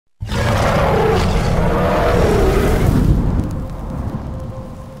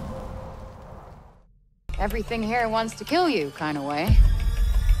everything here wants to kill you kind of way.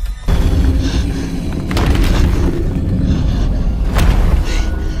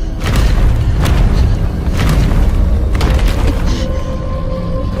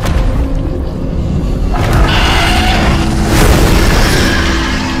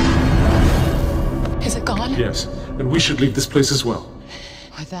 Is it gone? Yes, and we should leave this place as well.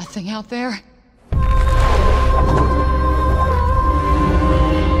 With that thing out there?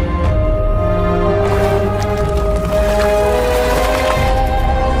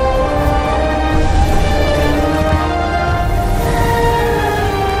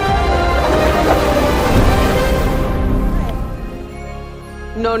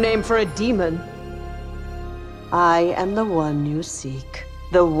 No name for a demon. I am the one you seek.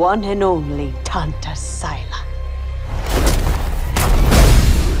 The one and only Tanta Sila.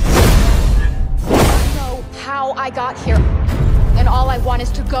 I know how I got here. And all I want is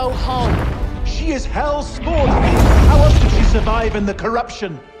to go home. She is hell's spawn. How else did she survive in the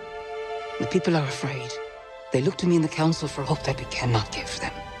corruption? The people are afraid. They look to me in the council for hope that we cannot give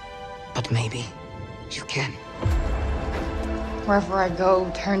them. But maybe you can. Wherever I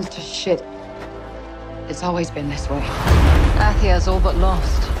go turns to shit. It's always been this way. Athia's all but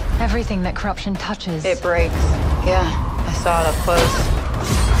lost. Everything that corruption touches. It breaks. Yeah, I saw it up close.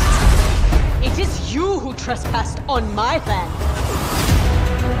 It is you who trespassed on my land.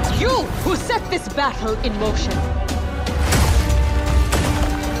 You who set this battle in motion.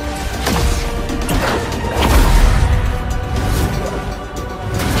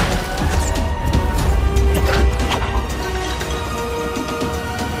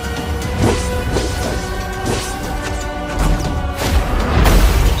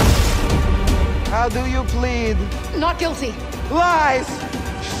 How do you plead? Not guilty. Lies!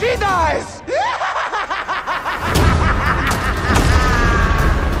 She dies!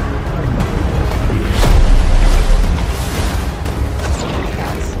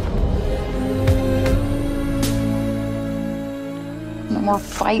 No more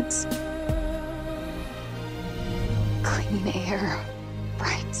fights. Clean air.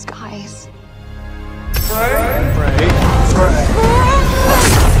 Bright skies. Frey!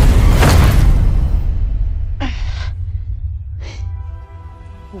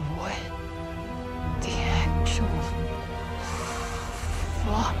 What the actual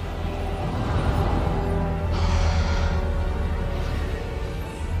fuck?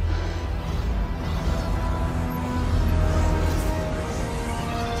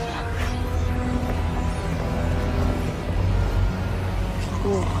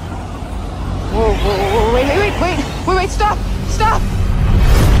 Whoa, wait, stop!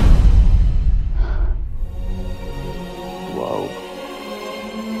 Whoa.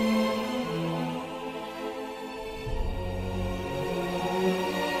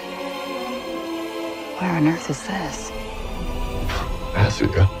 Where on earth is this?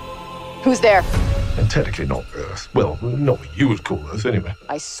 Athia. Who's there? And technically not Earth. Well, not what you would call Earth, anyway.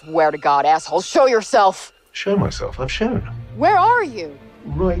 I swear to God, asshole, show yourself! Show myself. I've shown. Where are you?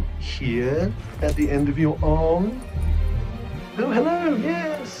 Right here, at the end of your arm. Oh, hello,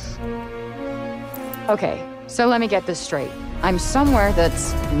 yes. Okay, so let me get this straight. I'm somewhere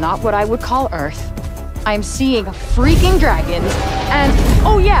that's not what I would call Earth. I'm seeing freaking dragons, and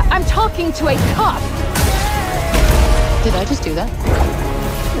oh yeah, I'm talking to a cop! Did I just do that?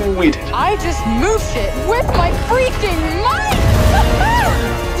 We did. I just moved shit with my freaking mind!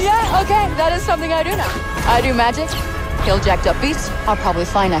 Yeah, okay, that is something I do now. I do magic, kill jacked up beasts, I'll probably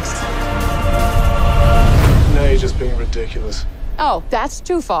fly next. No, you're just being ridiculous. Oh, that's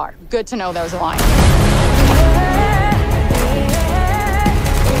too far. Good to know there was a line.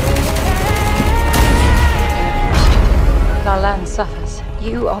 Our land suffers.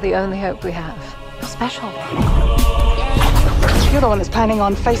 You are the only hope we have. You're special. You're the one that's planning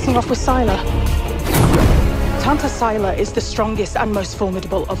on facing off with Sila. Tanta Sila is the strongest and most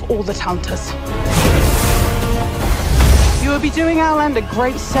formidable of all the Tantas. You will be doing our land a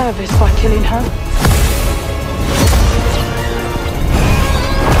great service by killing her.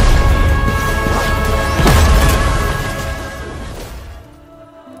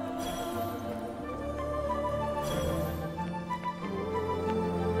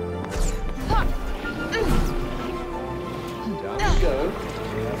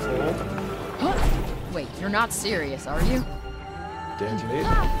 Wait, you're not serious, are you? Deadly.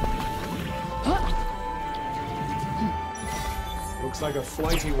 Looks like a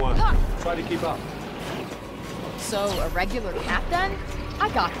flighty one. Try to keep up. So, a regular cat then? I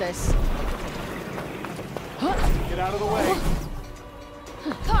got this. Get out of the way.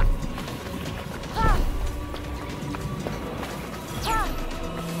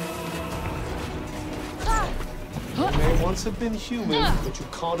 once have been human, but you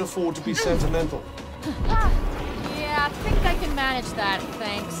can't afford to be sentimental. Yeah, I think I can manage that,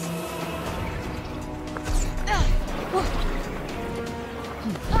 thanks.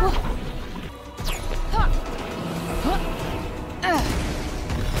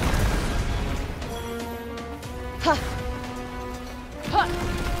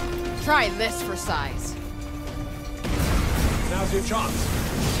 Try this for size. Now's your chance.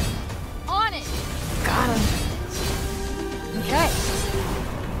 On it! Got him. Okay.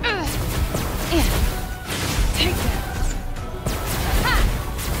 Take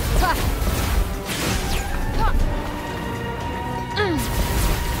that.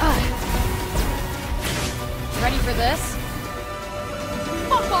 Ready for this?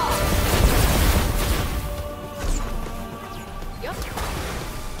 Pop off! Yep.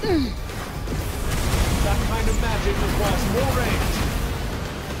 That kind of magic requires more range.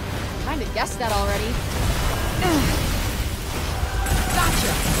 Kinda guessed that already.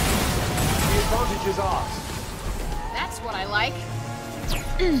 Gotcha! The advantage is ours. That's what I like.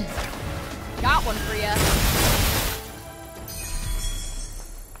 Got one for ya.